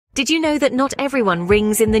Did you know that not everyone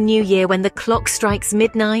rings in the new year when the clock strikes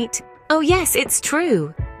midnight? Oh yes, it's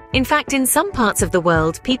true. In fact, in some parts of the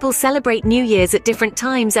world, people celebrate New Year's at different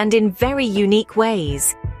times and in very unique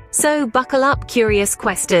ways. So buckle up, curious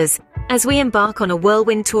questers, as we embark on a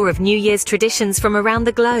whirlwind tour of New Year's traditions from around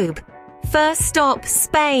the globe. First stop,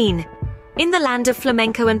 Spain. In the land of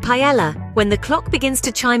flamenco and paella, when the clock begins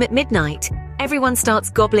to chime at midnight, everyone starts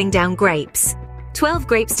gobbling down grapes. 12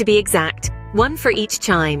 grapes to be exact, one for each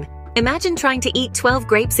chime. Imagine trying to eat 12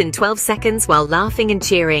 grapes in 12 seconds while laughing and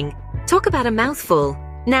cheering. Talk about a mouthful.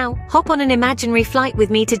 Now, hop on an imaginary flight with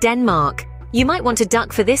me to Denmark. You might want to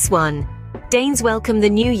duck for this one. Danes welcome the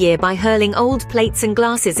new year by hurling old plates and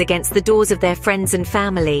glasses against the doors of their friends and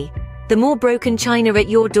family. The more broken china at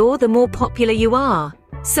your door, the more popular you are.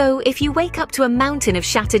 So, if you wake up to a mountain of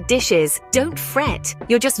shattered dishes, don't fret,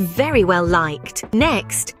 you're just very well liked.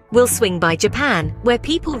 Next, we'll swing by Japan, where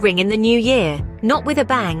people ring in the new year, not with a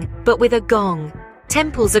bang, but with a gong.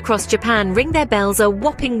 Temples across Japan ring their bells a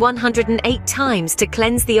whopping 108 times to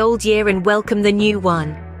cleanse the old year and welcome the new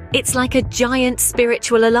one. It's like a giant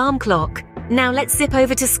spiritual alarm clock. Now let's zip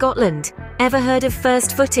over to Scotland. Ever heard of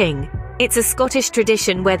first footing? It's a Scottish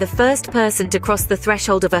tradition where the first person to cross the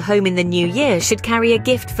threshold of a home in the new year should carry a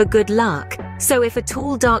gift for good luck. So if a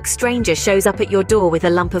tall, dark stranger shows up at your door with a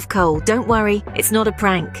lump of coal, don't worry, it's not a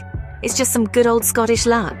prank. It's just some good old Scottish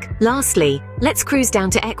luck. Lastly, let's cruise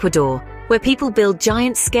down to Ecuador, where people build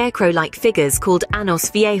giant scarecrow-like figures called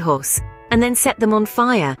anos viejos, and then set them on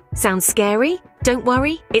fire. Sounds scary? Don't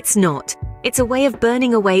worry, it's not. It's a way of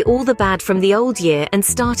burning away all the bad from the old year and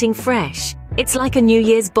starting fresh. It's like a New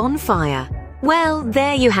Year's bonfire. Well,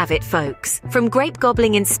 there you have it, folks. From grape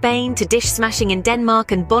gobbling in Spain to dish smashing in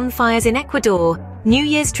Denmark and bonfires in Ecuador, New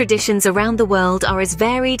Year's traditions around the world are as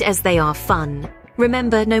varied as they are fun.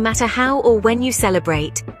 Remember, no matter how or when you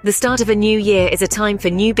celebrate, the start of a new year is a time for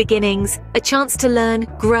new beginnings, a chance to learn,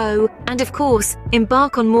 grow, and of course,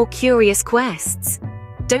 embark on more curious quests.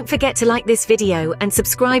 Don't forget to like this video and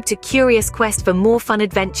subscribe to Curious Quest for more fun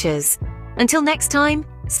adventures. Until next time,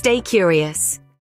 stay curious.